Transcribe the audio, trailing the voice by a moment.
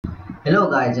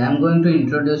Hello guys, I am going to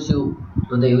introduce you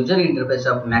to the user interface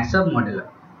of Maxsurf modeler.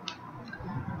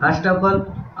 First of all,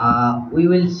 we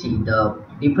will see the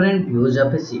different views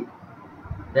of a ship.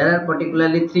 There are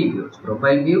particularly three views: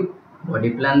 profile view, body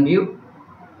plan view,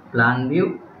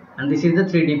 and this is the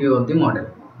 3D view of the model.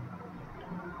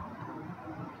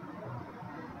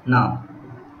 Now,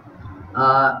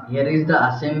 here is the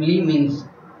assembly, means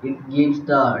it gives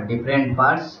the different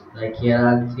parts. Like here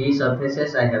are three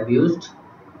surfaces I have used.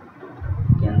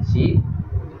 You can see.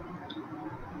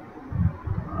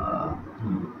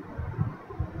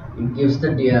 It gives the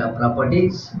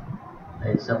properties.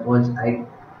 Like suppose I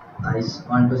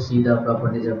want to see the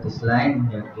properties of this line.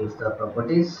 Here it gives the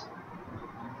properties.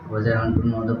 Suppose I want to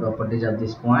know the properties of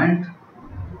this point.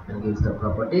 It gives the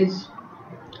properties.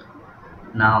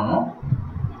 Now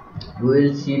we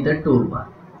will see the toolbar.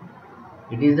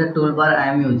 It is the toolbar I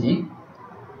am using.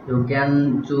 You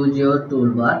can choose your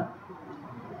toolbar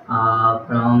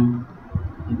from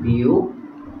view.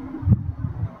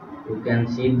 You can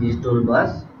see these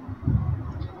toolbars.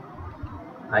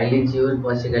 File is used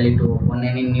basically to open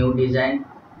any new design.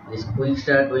 This quick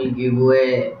start will give you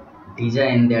a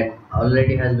design that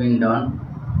already has been done,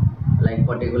 like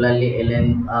particularly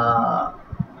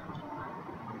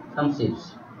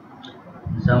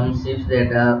some ships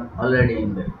that are already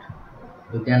inbuilt.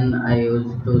 I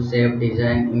use to save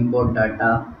design, import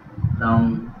data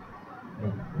from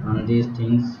these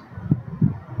things,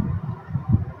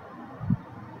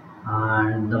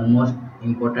 and the most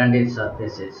important is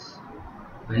surfaces.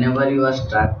 Whenever you are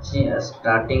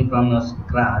starting from your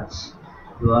scratch,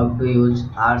 you have to use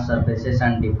R surfaces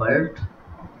and default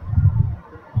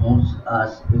moves.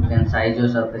 As you can size your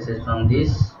surfaces from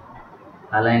this,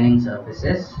 aligning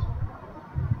surfaces,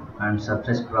 and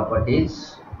surface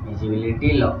properties,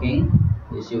 visibility, locking.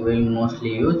 This you will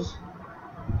mostly use,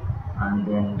 and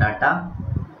then data.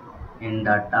 In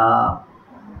data,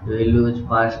 you will use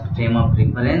first frame of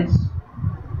reference,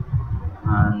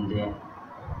 and then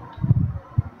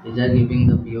these are giving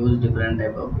the views, different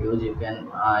type of views. You can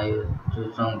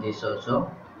choose from this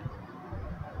also.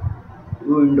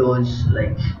 Windows,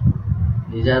 like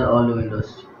these are all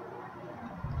windows.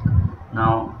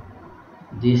 Now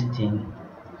this thing,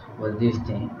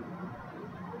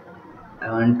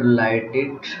 I want to light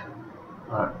it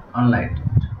or unlight it.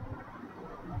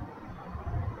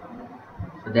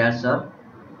 So that's all.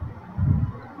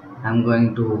 I'm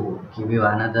going to give you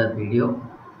another video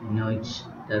in which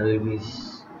there will be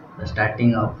the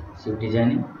starting of ship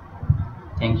designing.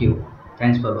 Thank you.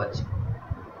 Thanks for watching.